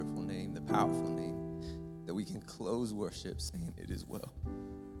powerful name that we can close worship saying it is well.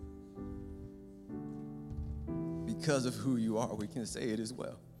 Because of who you are, we can say it is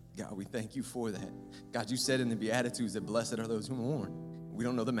well. God, we thank you for that. God, you said in the Beatitudes that blessed are those who mourn. We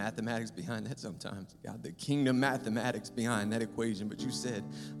don't know the mathematics behind that sometimes. God, the kingdom mathematics behind that equation, but you said,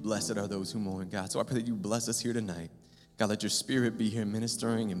 blessed are those who mourn, God. So I pray that you bless us here tonight. God, let your spirit be here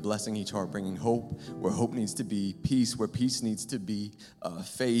ministering and blessing each heart, bringing hope where hope needs to be, peace where peace needs to be,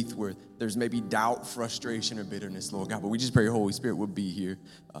 faith where there's maybe doubt, frustration, or bitterness, Lord God. But we just pray your Holy Spirit would be here,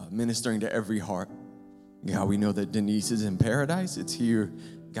 ministering to every heart. God, we know that Denise is in paradise. It's here,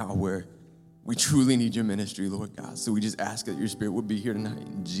 God, where we truly need your ministry, Lord God. So we just ask that your spirit would be here tonight.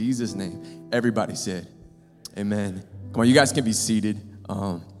 In Jesus' name, everybody said, amen. Come on, you guys can be seated.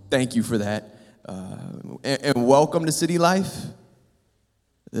 Thank you for that. And welcome to City Life.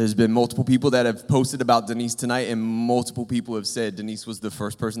 There's been multiple people that have posted about Denise tonight, and multiple people have said Denise was the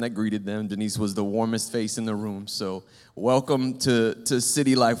first person that greeted them. Denise was the warmest face in the room. So welcome to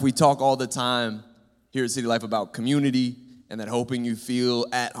City Life. We talk all the time here at City Life about community and that hoping you feel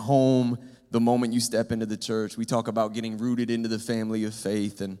at home the moment you step into the church. We talk about getting rooted into the family of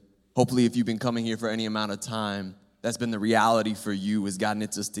faith, and hopefully if you've been coming here for any amount of time, that's been the reality for you, is God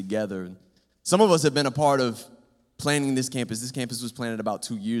knits us together. Some of us have been a part of planning this campus. This campus was planted about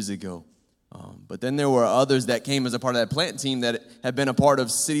 2 years ago. But then there were others that came as a part of that plant team that have been a part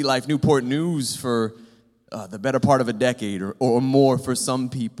of City Life Newport News for the better part of a decade or more for some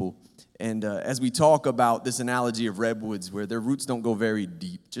people. And as we talk about this analogy of redwoods where their roots don't go very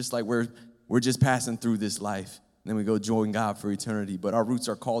deep, just like we're just passing through this life, and then we go join God for eternity. But our roots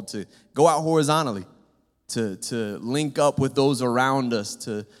are called to go out horizontally, to link up with those around us,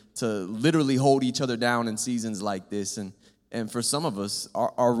 to literally hold each other down in seasons like this. And for some of us,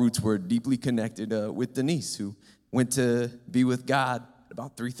 our roots were deeply connected with Denise, who went to be with God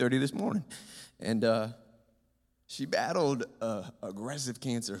about 3:30 this morning. And she battled aggressive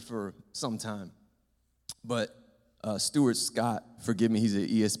cancer for some time. But Stuart Scott, forgive me, he's an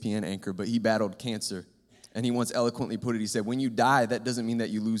ESPN anchor, but he battled cancer. And he once eloquently put it, he said, when you die, that doesn't mean that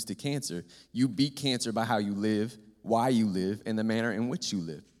you lose to cancer. You beat cancer by how you live, why you live, and the manner in which you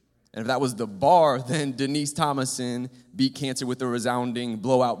live. And if that was the bar, then Denise Thomasson beat cancer with a resounding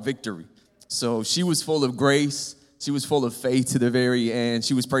blowout victory. So she was full of grace. She was full of faith to the very end.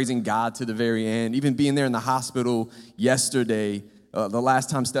 She was praising God to the very end. Even being there in the hospital yesterday, the last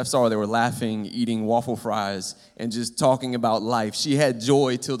time Steph saw her, they were laughing, eating waffle fries, and just talking about life. She had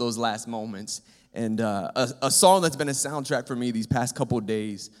joy till those last moments. And a song that's been a soundtrack for me these past couple of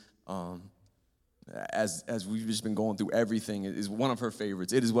days, as we've just been going through everything, is one of her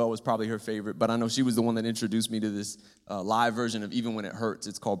favorites. It As Well was probably her favorite, but I know she was the one that introduced me to this live version of Even When It Hurts.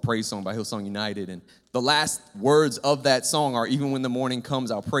 It's called Praise Song by Hillsong United. And the last words of that song are, even when the morning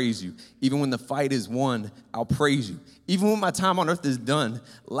comes, I'll praise you. Even when the fight is won, I'll praise you. Even when my time on earth is done,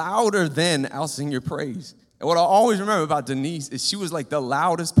 louder then I'll sing your praise. And what I always remember about Denise is she was like the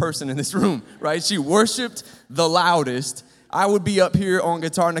loudest person in this room, right? She worshiped the loudest. I would be up here on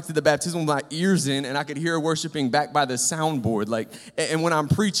guitar next to the baptism with my ears in, and I could hear her worshiping back by the soundboard. And when I'm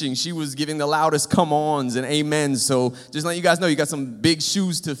preaching, she was giving the loudest come-ons and amens. So just letting you guys know, you got some big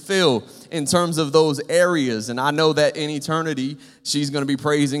shoes to fill in terms of those areas. And I know that in eternity, she's going to be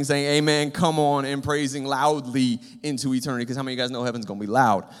praising, saying amen, come on, and praising loudly into eternity. Because how many of you guys know heaven's going to be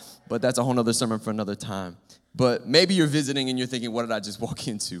loud? But that's a whole nother sermon for another time. But maybe you're visiting and you're thinking, what did I just walk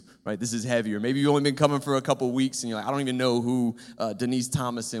into, right? This is heavier. Maybe you've only been coming for a couple of weeks and you're like, I don't even know who Denise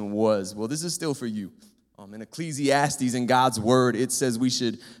Thomasson was. Well, this is still for you. In Ecclesiastes, in God's word, it says we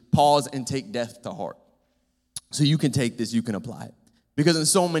should pause and take death to heart. So you can take this, you can apply it. Because in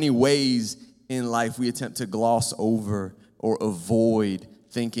so many ways in life, we attempt to gloss over or avoid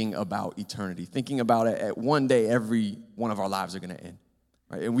thinking about eternity, thinking about it at one day every one of our lives are going to end.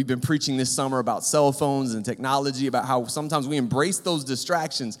 Right? And we've been preaching this summer about cell phones and technology, about how sometimes we embrace those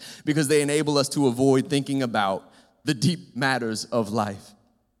distractions because they enable us to avoid thinking about the deep matters of life.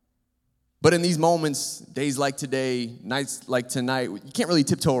 But in these moments, days like today, nights like tonight, you can't really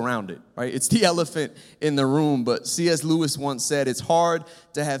tiptoe around it, right? It's the elephant in the room. But C.S. Lewis once said, it's hard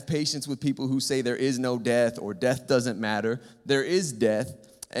to have patience with people who say there is no death or death doesn't matter. There is death,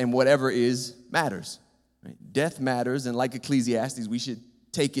 and whatever is matters. Right? Death matters, and like Ecclesiastes, we should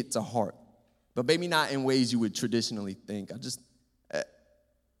take it to heart, but maybe not in ways you would traditionally think. I just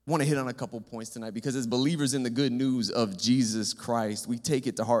want to hit on a couple points tonight because as believers in the good news of Jesus Christ, we take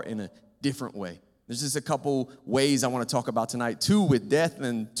it to heart in a different way. There's just a couple ways I want to talk about tonight, two with death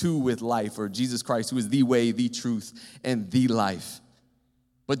and two with life, or Jesus Christ, who is the way, the truth, and the life.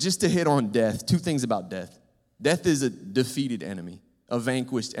 But just to hit on death, two things about death. Death is a defeated enemy. a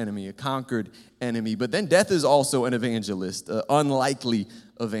vanquished enemy, a conquered enemy. But then death is also an evangelist, an unlikely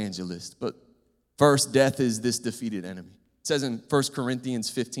evangelist. But first, death is this defeated enemy. It says in 1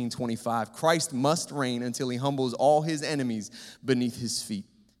 Corinthians 15:25, Christ must reign until he humbles all his enemies beneath his feet.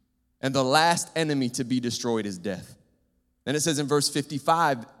 And the last enemy to be destroyed is death. Then it says in verse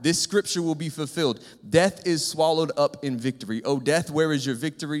 55, this scripture will be fulfilled. Death is swallowed up in victory. O death, where is your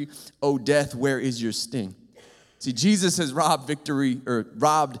victory? O death, where is your sting? See, Jesus has robbed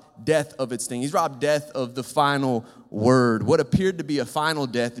death of its sting. He's robbed death of the final word. What appeared to be a final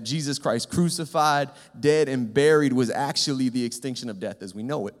death, Jesus Christ crucified, dead, and buried, was actually the extinction of death as we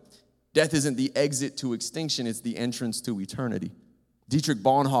know it. Death isn't the exit to extinction, it's the entrance to eternity. Dietrich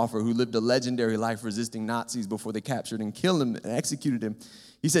Bonhoeffer, who lived a legendary life resisting Nazis before they captured and killed him and executed him,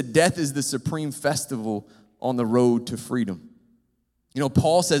 he said, death is the supreme festival on the road to freedom. You know,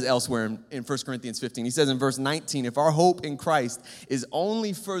 Paul says elsewhere in 1 Corinthians 15, he says in verse 19, if our hope in Christ is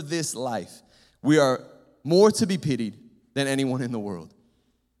only for this life, we are more to be pitied than anyone in the world.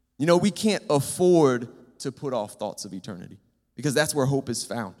 You know, we can't afford to put off thoughts of eternity because that's where hope is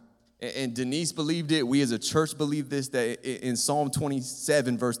found. And Denise believed it. We as a church believe this, that in Psalm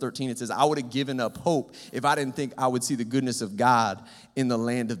 27, verse 13, it says, I would have given up hope if I didn't think I would see the goodness of God in the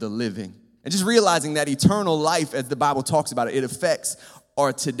land of the living. And just realizing that eternal life, as the Bible talks about it, it affects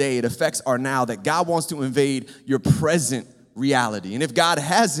our today. It affects our now, that God wants to invade your present reality. And if God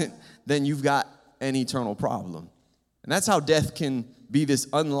hasn't, then you've got an eternal problem. And that's how death can be this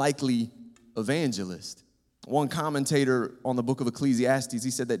unlikely evangelist. One commentator on the book of Ecclesiastes, he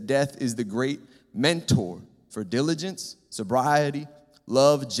said that death is the great mentor for diligence, sobriety,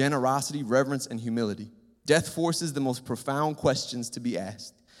 love, generosity, reverence, and humility. Death forces the most profound questions to be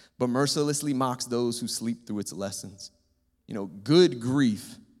asked, but mercilessly mocks those who sleep through its lessons. You know, good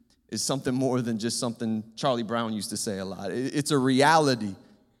grief is something more than just something Charlie Brown used to say a lot. It's a reality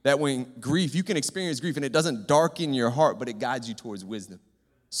that when grief, you can experience grief and it doesn't darken your heart, but it guides you towards wisdom.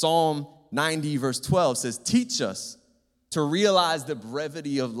 Psalm 90 verse 12 says, teach us to realize the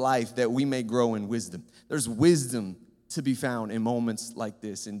brevity of life that we may grow in wisdom. There's wisdom to be found in moments like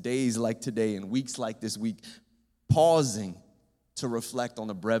this, in days like today, in weeks like this week, pausing to reflect on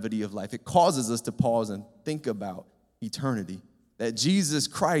the brevity of life. It causes us to pause and think about eternity. That Jesus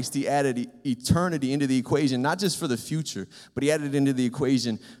Christ, he added eternity into the equation, not just for the future, but he added it into the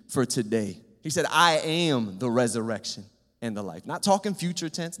equation for today. He said, I am the resurrection and the life. Not talking future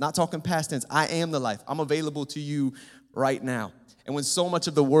tense, not talking past tense. I am the life. I'm available to you right now. And when so much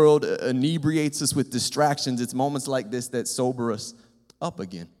of the world inebriates us with distractions, it's moments like this that sober us up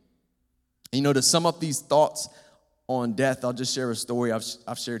again. And, you know, to sum up these thoughts on death, I'll just share a story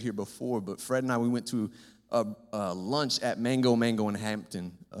I've shared here before. But Fred and I, we went to a lunch at Mango in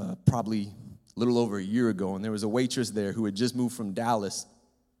Hampton probably a little over a year ago. And there was a waitress there who had just moved from Dallas,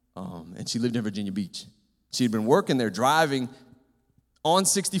 and she lived in Virginia Beach. She had been working there, driving on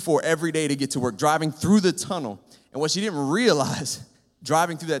 64 every day to get to work, driving through the tunnel. And what she didn't realize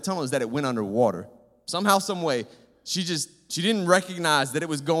driving through that tunnel is that it went underwater. Somehow, some way, she didn't recognize that it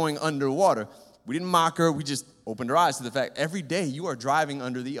was going underwater. We didn't mock her. We just opened her eyes to the fact every day you are driving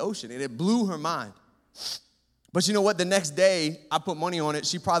under the ocean. And it blew her mind. But you know what? The next day, I put money on it.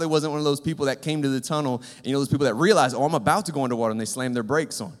 She probably wasn't one of those people that came to the tunnel, and you know, those people that realized, oh, I'm about to go underwater, and they slammed their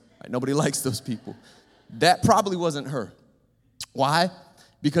brakes on. Right? Nobody likes those people. That probably wasn't her. Why?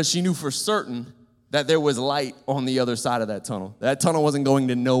 Because she knew for certain that there was light on the other side of that tunnel. That tunnel wasn't going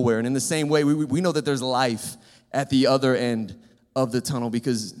to nowhere. And in the same way, we know that there's life at the other end of the tunnel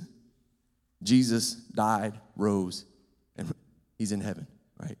because Jesus died, rose, and he's in heaven,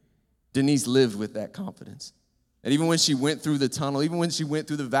 right? Denise lived with that confidence. And even when she went through the tunnel, even when she went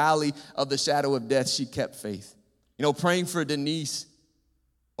through the valley of the shadow of death, she kept faith. You know, praying for Denise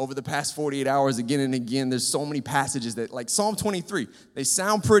over the past 48 hours again and again, there's so many passages that, like Psalm 23, they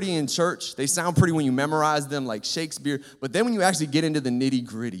sound pretty in church. They sound pretty when you memorize them like Shakespeare. But then when you actually get into the nitty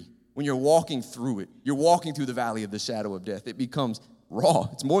gritty, when you're walking through it, you're walking through the valley of the shadow of death, it becomes raw.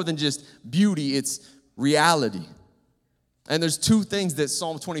 It's more than just beauty, it's reality. And there's two things that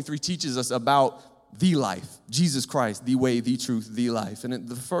Psalm 23 teaches us about the life, Jesus Christ, the way, the truth, the life. And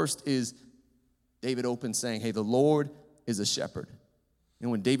the first is David opens saying, hey, the Lord is a shepherd. And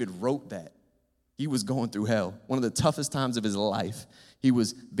when David wrote that, he was going through hell, one of the toughest times of his life. He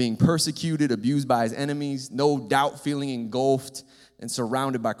was being persecuted, abused by his enemies, no doubt feeling engulfed and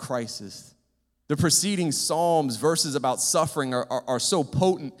surrounded by crisis. The preceding Psalms, verses about suffering, are so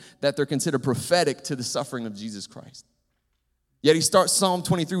potent that they're considered prophetic to the suffering of Jesus Christ. Yet he starts Psalm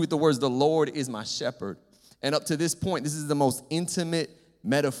 23 with the words, the Lord is my shepherd. And up to this point, this is the most intimate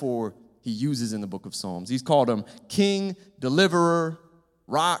metaphor he uses in the book of Psalms. He's called him king, deliverer,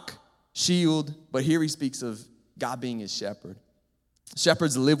 rock, shield, but here he speaks of God being his shepherd.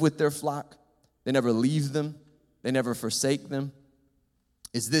 Shepherds live with their flock. They never leave them. They never forsake them.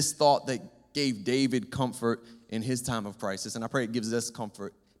 It's this thought that gave David comfort in his time of crisis, and I pray it gives us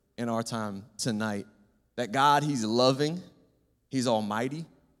comfort in our time tonight. That God, he's loving, he's almighty.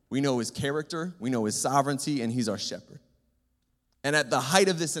 We know his character, we know his sovereignty, and he's our shepherd. And at the height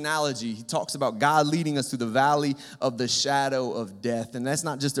of this analogy, he talks about God leading us through the valley of the shadow of death. And that's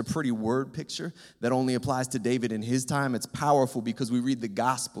not just a pretty word picture that only applies to David in his time. It's powerful because we read the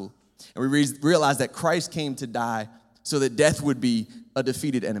gospel and we realize that Christ came to die so that death would be a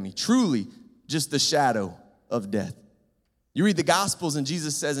defeated enemy. Truly, just the shadow of death. You read the gospels and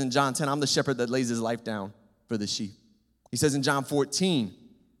Jesus says in John 10, I'm the shepherd that lays his life down for the sheep. He says in John 14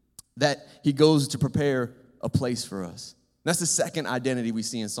 that he goes to prepare a place for us. That's the second identity we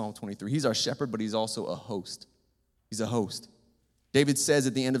see in Psalm 23. He's our shepherd, but he's also a host. He's a host. David says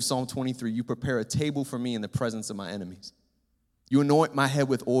at the end of Psalm 23, you prepare a table for me in the presence of my enemies. You anoint my head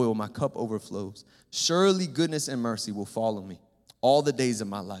with oil, my cup overflows. Surely goodness and mercy will follow me all the days of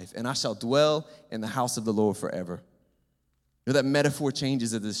my life, and I shall dwell in the house of the Lord forever. You know, that metaphor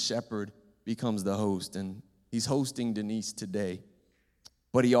changes as the shepherd becomes the host, and he's hosting Denise today.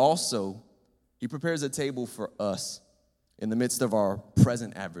 But he prepares a table for us in the midst of our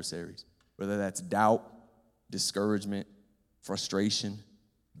present adversaries, whether that's doubt, discouragement, frustration,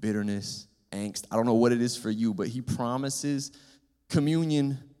 bitterness, angst. I don't know what it is for you, but he promises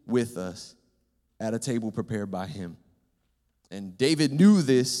communion with us at a table prepared by him. And David knew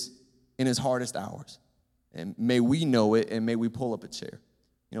this in his hardest hours. And may we know it, and may we pull up a chair.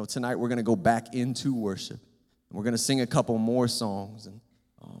 You know, tonight we're going to go back into worship. And we're going to sing a couple more songs.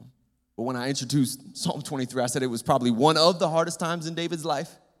 But when I introduced Psalm 23, I said it was probably one of the hardest times in David's life,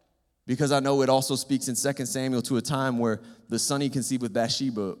 because I know it also speaks in 2 Samuel to a time where the son he conceived with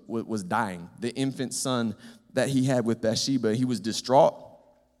Bathsheba was dying. The infant son that he had with Bathsheba, he was distraught.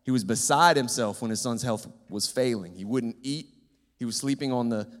 He was beside himself when his son's health was failing. He wouldn't eat. He was sleeping on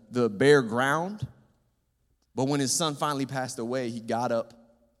the bare ground. But when his son finally passed away, he got up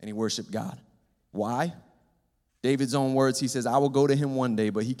and he worshiped God. Why? David's own words, he says, I will go to him one day,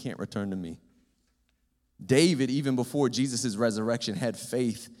 but he can't return to me. David, even before Jesus' resurrection, had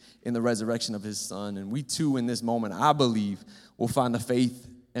faith in the resurrection of his son. And we too, in this moment, I believe, will find the faith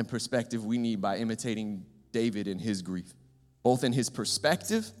and perspective we need by imitating David in his grief, both in his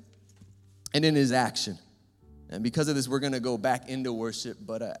perspective and in his action. And because of this, we're going to go back into worship.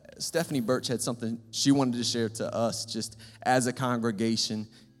 But Stephanie Birch had something she wanted to share to us just as a congregation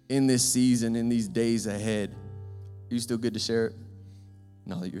in this season, in these days ahead. Are you still good to share it?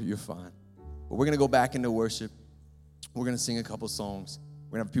 No, you're fine. But we're going to go back into worship. We're going to sing a couple songs.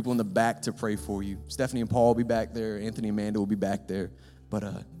 We're going to have people in the back to pray for you. Stephanie and Paul will be back there. Anthony and Amanda will be back there. But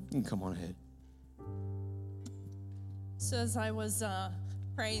you can come on ahead. So as I was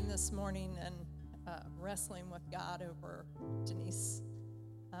praying this morning and wrestling with God over Denise,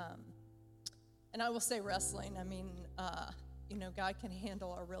 and I will say wrestling, I mean, God can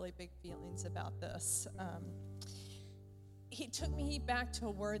handle our really big feelings about this. He took me back to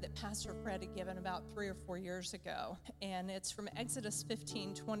a word that Pastor Fred had given about 3 or 4 years ago, and it's from Exodus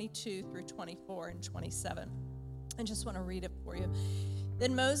 15, 22 through 24 and 27. I just want to read it for you.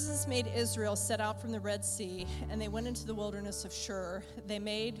 Then Moses made Israel set out from the Red Sea, and they went into the wilderness of Shur. They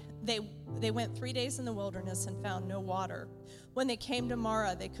went 3 days in the wilderness and found no water. When they came to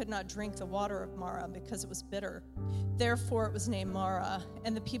Marah, they could not drink the water of Marah because it was bitter. Therefore it was named Marah.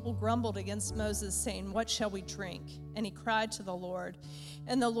 And the people grumbled against Moses, saying, What shall we drink? And he cried to the Lord.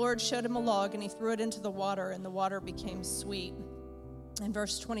 And the Lord showed him a log, and he threw it into the water, and the water became sweet. And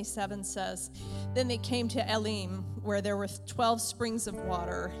verse 27 says, Then they came to Elim, where there were 12 springs of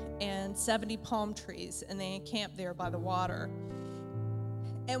water and 70 palm trees, and they encamped there by the water.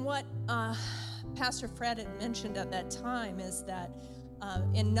 And what Pastor Fred had mentioned at that time is that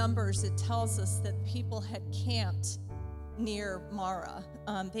in Numbers, it tells us that people had camped near Marah.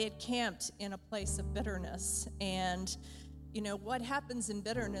 They had camped in a place of bitterness. And what happens in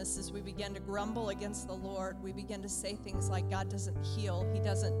bitterness is we begin to grumble against the Lord. We begin to say things like, God doesn't heal. He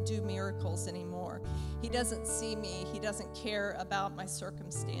doesn't do miracles anymore. He doesn't see me. He doesn't care about my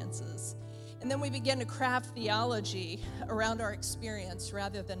circumstances. And then we begin to craft theology around our experience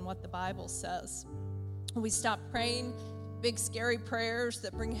rather than what the Bible says. We stop praying big, scary prayers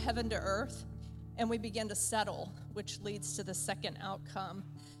that bring heaven to earth, and we begin to settle, which leads to the second outcome.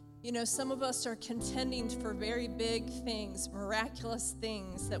 Some of us are contending for very big things, miraculous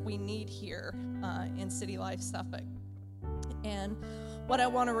things that we need here in City Life Suffolk. And What I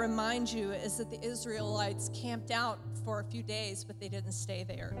want to remind you is that the Israelites camped out for a few days, but they didn't stay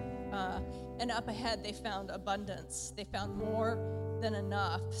there. And up ahead, they found abundance. They found more than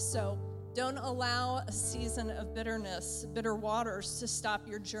enough. So don't allow a season of bitterness, bitter waters, to stop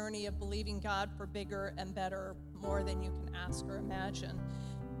your journey of believing God for bigger and better, more than you can ask or imagine.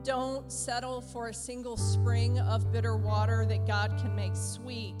 Don't settle for a single spring of bitter water that God can make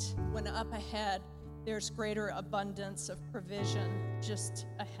sweet when up ahead there's greater abundance of provision just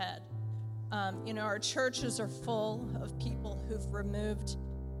ahead. Our churches are full of people who've removed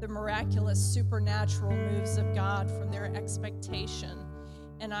the miraculous supernatural moves of God from their expectation.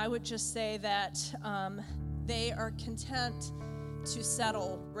 And I would just say that they are content to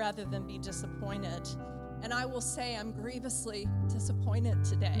settle rather than be disappointed. And I will say I'm grievously disappointed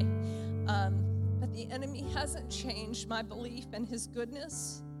today. But the enemy hasn't changed my belief in his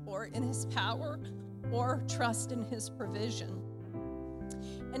goodness or in his power or trust in his provision.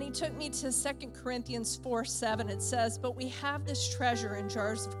 And he took me to 2 Corinthians 4:7. It says, "But we have this treasure in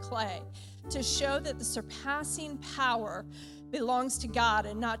jars of clay to show that the surpassing power belongs to God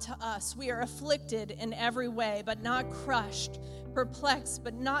and not to us. We are afflicted in every way, but not crushed, perplexed,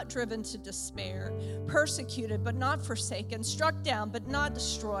 but not driven to despair, persecuted, but not forsaken, struck down, but not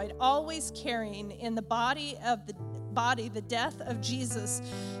destroyed, always carrying in the body the death of Jesus,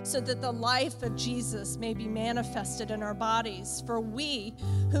 so that the life of Jesus may be manifested in our bodies. For we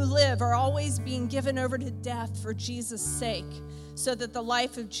who live are always being given over to death for Jesus' sake, so that the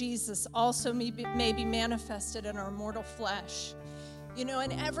life of Jesus also may be manifested in our mortal flesh." In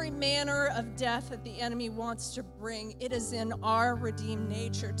every manner of death that the enemy wants to bring, it is in our redeemed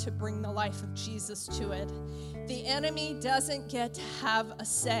nature to bring the life of Jesus to it. The enemy doesn't get to have a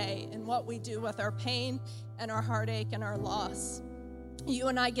say in what we do with our pain and our heartache and our loss. You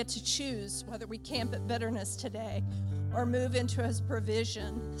and I get to choose whether we camp at bitterness today or move into his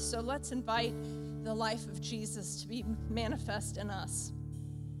provision. So let's invite the life of Jesus to be manifest in us.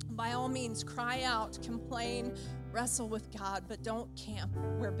 By all means, cry out, complain, wrestle with God, but don't camp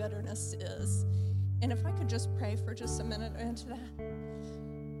where bitterness is. And if I could just pray for just a minute into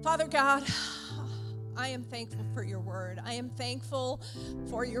that. Father God, I am thankful for your word. I am thankful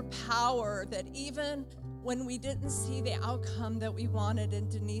for your power that even when we didn't see the outcome that we wanted in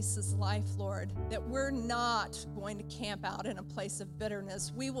Denise's life, Lord, that we're not going to camp out in a place of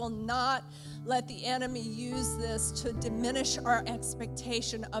bitterness. We will not let the enemy use this to diminish our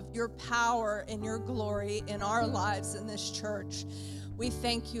expectation of your power and your glory in our lives in this church. We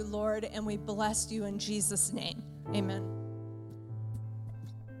thank you, Lord, and we bless you in Jesus' name. Amen.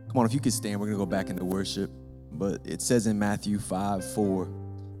 Come on, if you could stand, we're going to go back into worship. But it says in Matthew 5:4,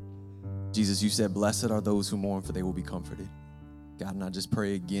 Jesus, you said, "Blessed are those who mourn, for they will be comforted." God, and I just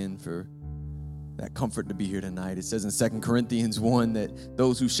pray again for that comfort to be here tonight. It says in 2 Corinthians 1 that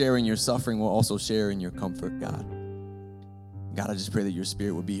those who share in your suffering will also share in your comfort, God. God, I just pray that your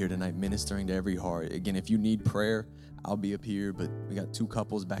spirit will be here tonight, ministering to every heart. Again, if you need prayer, I'll be up here, but we got 2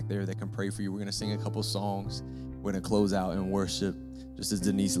 couples back there that can pray for you. We're going to sing a couple songs. We're going to close out in worship, just as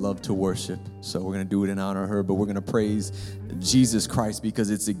Denise loved to worship. So we're going to do it in honor of her, but we're going to praise Jesus Christ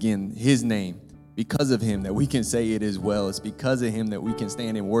because it's, again, his name. Because of him that we can say it as well. It's because of him that we can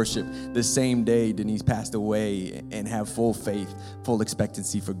stand and worship the same day Denise passed away and have full faith, full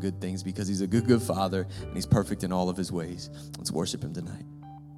expectancy for good things, because he's a good, good father and he's perfect in all of his ways. Let's worship him tonight.